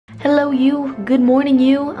Hello you, good morning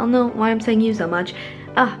you. I don't know why I'm saying you so much.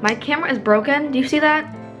 My camera is broken, do you see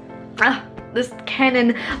that? This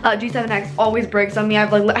Canon G7X always breaks on me. I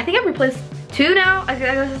think I've replaced 2 now.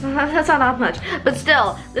 That's not that much, but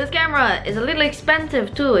still, this camera is a little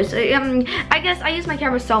expensive too. It's, I guess I use my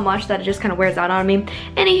camera so much that it just kind of wears out on me.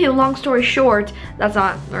 Anywho, long story short, that's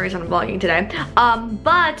not the reason I'm vlogging today.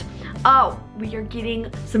 We are getting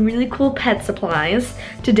some really cool pet supplies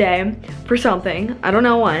today for something. I don't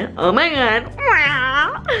know what. Oh my god.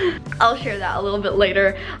 I'll share that a little bit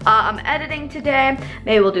later. I'm editing today.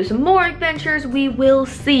 Maybe we'll do some more adventures. We will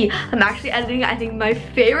see. I'm actually editing, I think, one of my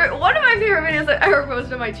favorite videos I've ever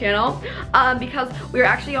posted on my channel, because we were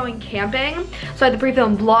actually going camping. So I had to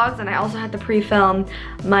pre-film vlogs, and I also had to pre-film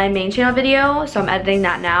my main channel video. So I'm editing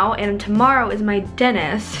that now. And tomorrow is my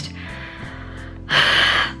dentist.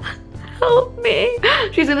 Help me.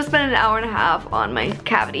 She's gonna spend an hour and a half on my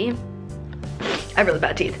cavity. I have really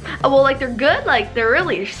bad teeth. Well, like, they're good, like, they're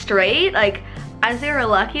really straight. Like, I'd say we're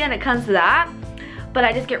lucky when it comes to that, but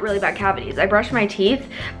I just get really bad cavities. I brush my teeth.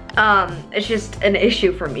 It's just an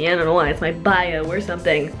issue for me. I don't know why. It's my bio or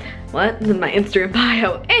something. What? My Instagram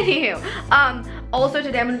bio. Anywho, also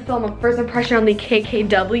today I'm gonna film a first impression on the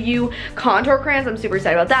KKW contour crayons. I'm super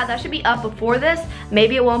excited about that. That should be up before this.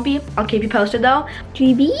 Maybe it won't be. I'll keep you posted though.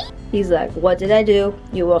 GB? He's like, what did I do?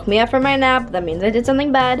 You woke me up from my nap. That means I did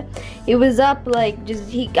something bad. He was up, like,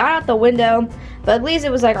 he got out the window, but at least it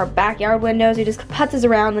was like our backyard windows. He just putzes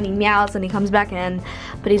around, then he meows, and he comes back in.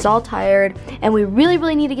 But he's all tired, and we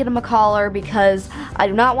really need to get him a collar because I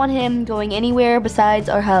do not want him going anywhere besides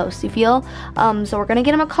our house, you feel? So we're gonna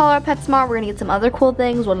get him a collar at PetSmart. We're gonna get some other cool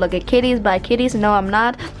things. We'll look at kitties, buy kitties. No, I'm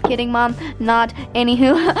not kidding, Mom. Not.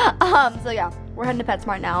 Anywho. So yeah. We're heading to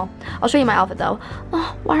PetSmart now. I'll show you my outfit though.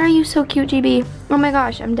 Oh, why are you so cute, GB? Oh my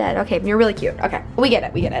gosh, I'm dead. Okay, you're really cute. Okay, we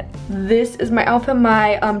get it. This is my outfit.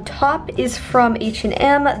 My top is from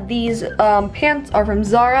H&M. These pants are from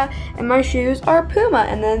Zara, and my shoes are Puma.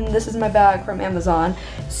 And then this is my bag from Amazon.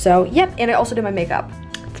 So, yep, and I also did my makeup.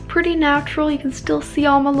 It's pretty natural. You can still see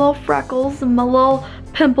all my little freckles and my little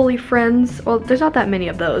pimply friends. Well, there's not that many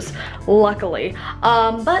of those, luckily.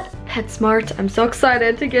 But PetSmart, I'm so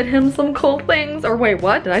excited to get him some cool things. Or wait,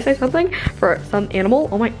 what? Did I say something? For some animal?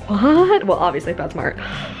 Oh my, what? Well, obviously PetSmart.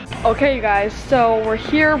 Okay, you guys, so we're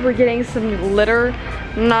here. We're getting some litter.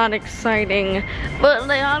 Not exciting, but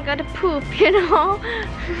they all got to poop, you know?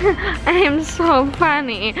 I am so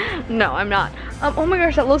funny. No, I'm not. Oh my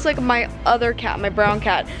gosh, that looks like my other cat, my brown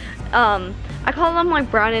cat. I call them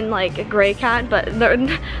like brown and like a gray cat, but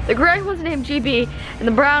the gray one's named GB and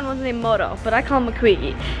the brown one's named Moto, but I call him a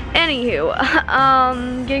Quiggy.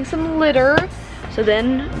 Anywho, getting some litter so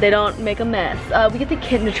then they don't make a mess. We get the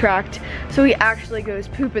kitten to tract so he actually goes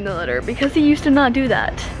poop in the litter because he used to not do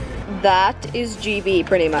that. That is GB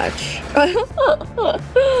pretty much.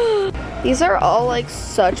 These are all like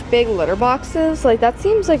such big litter boxes. Like that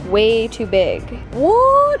seems like way too big.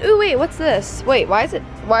 What? Ooh, wait, what's this? Wait, why is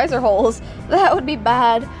there holes? That would be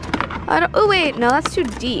bad. Oh wait, no, that's too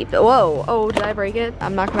deep. Whoa, oh, did I break it?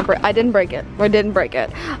 I'm not gonna break, I didn't break it. I didn't break it.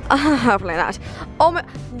 Hopefully not. Oh my,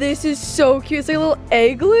 this is so cute. It's like a little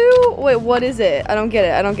egg glue. Wait, what is it? I don't get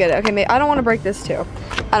it, Okay, maybe, I don't wanna break this too.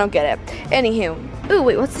 I don't get it. Anywho. Ooh,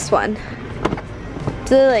 wait, what's this one?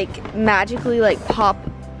 To like magically like pop.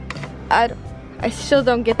 I still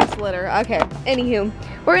don't get this litter. Okay, anywho,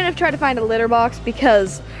 we're gonna try to find a litter box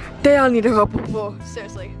because they all need to go poo poo.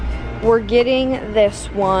 Seriously. We're getting this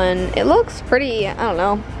one. It looks pretty, I don't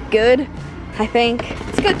know, good, I think.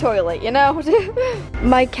 It's a good toilet, you know?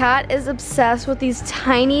 My cat is obsessed with these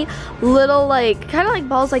tiny little like, kind of like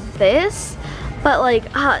balls like this. But like,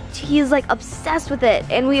 he's like obsessed with it,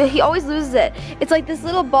 and he always loses it. It's like this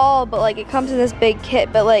little ball, but like it comes in this big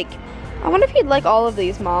kit. But like, I wonder if he'd like all of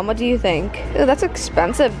these, Mom. What do you think? Ew, that's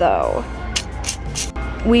expensive though.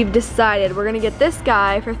 We've decided we're gonna get this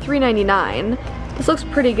guy for $3.99. This looks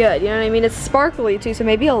pretty good, you know what I mean? It's sparkly too, so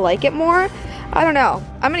maybe he'll like it more. I don't know.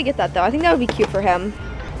 I'm gonna get that though. I think that would be cute for him.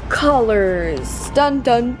 Colors. Dun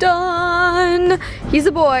dun dun. He's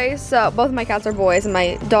a boy, so both of my cats are boys and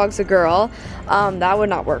my dog's a girl. That would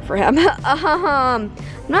not work for him. I'm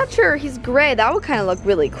not sure. He's gray. That would kind of look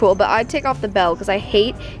really cool, but I'd take off the bell because I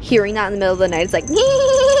hate hearing that in the middle of the night. It's like,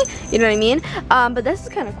 you know what I mean? But this is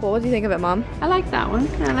kind of cool. What do you think of it, Mom? I like that one.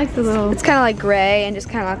 I like the little... It's kind of like gray and just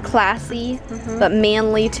kind of classy, but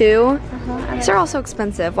manly too. These are all so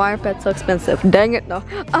expensive. Why are pets so expensive? Dang it, no.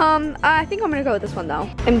 I think I'm gonna go with this one though.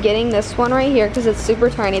 I'm getting this one right here because it's super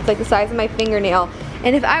tiny. It's like the size of my fingernail.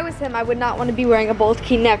 And if I was him, I would not want to be wearing a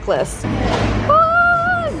bulky necklace.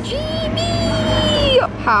 Oh, GB!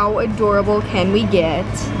 How adorable can we get?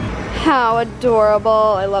 How adorable,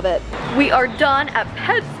 I love it. We are done at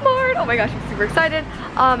PetSmart. Oh my gosh, I'm super excited.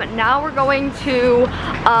 Now we're going to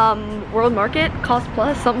World Market, Cost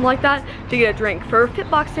Plus, something like that, to get a drink for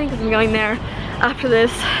Fitboxing, because I'm going there after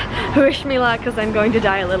this. Wish me luck, because I'm going to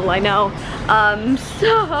die a little, I know.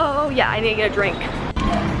 So yeah, I need to get a drink.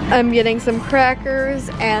 I'm getting some crackers,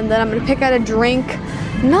 and then I'm gonna pick out a drink.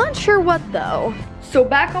 Not sure what though. So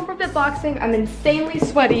back home from Fitboxing, I'm insanely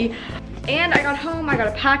sweaty. And I got home, I got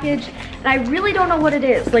a package, and I really don't know what it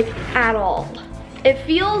is, like, at all. It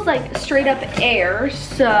feels like straight up air,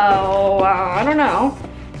 so I don't know.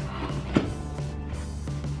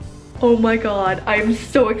 Oh my god, I'm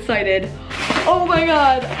so excited. Oh my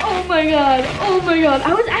god, oh my god, oh my god.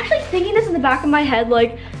 I was actually thinking this in the back of my head,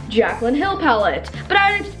 like, Jaclyn Hill palette. But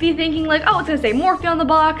I would just be thinking like, oh, it's gonna say Morphe on the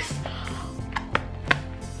box.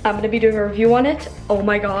 I'm gonna be doing a review on it. Oh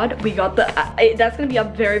my god, we got the, that's gonna be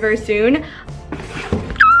up very, very soon. Okay,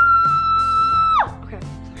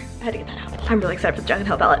 sorry, I had to get that out. I'm really excited for the Jaclyn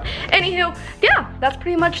Hill palette. Anywho, yeah, that's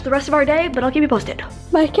pretty much the rest of our day, but I'll keep you posted.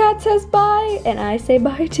 My cat says bye, and I say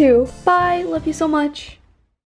bye too. Bye, love you so much.